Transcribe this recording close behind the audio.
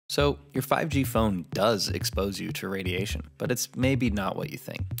So, your 5G phone does expose you to radiation, but it's maybe not what you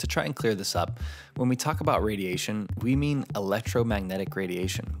think. To try and clear this up, when we talk about radiation, we mean electromagnetic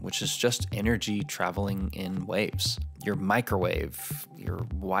radiation, which is just energy traveling in waves. Your microwave, your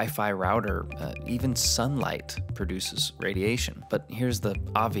Wi-Fi router, even sunlight produces radiation. But here's the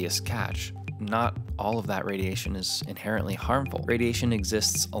obvious catch. Not all of that radiation is inherently harmful. Radiation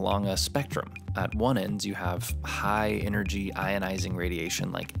exists along a spectrum. At one end, you have high-energy ionizing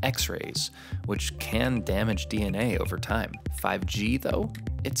radiation like X-rays, which can damage DNA over time. 5G, though,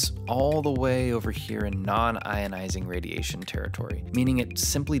 it's all the way over here in non-ionizing radiation territory, meaning it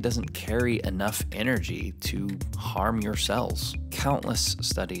simply doesn't carry enough energy to harm your cells. Countless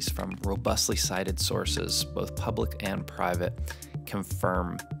studies from robustly cited sources, both public and private,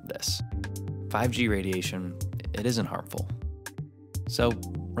 confirm this. 5G radiation, it isn't harmful. So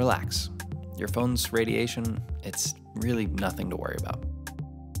relax. Your phone's radiation, it's really nothing to worry about.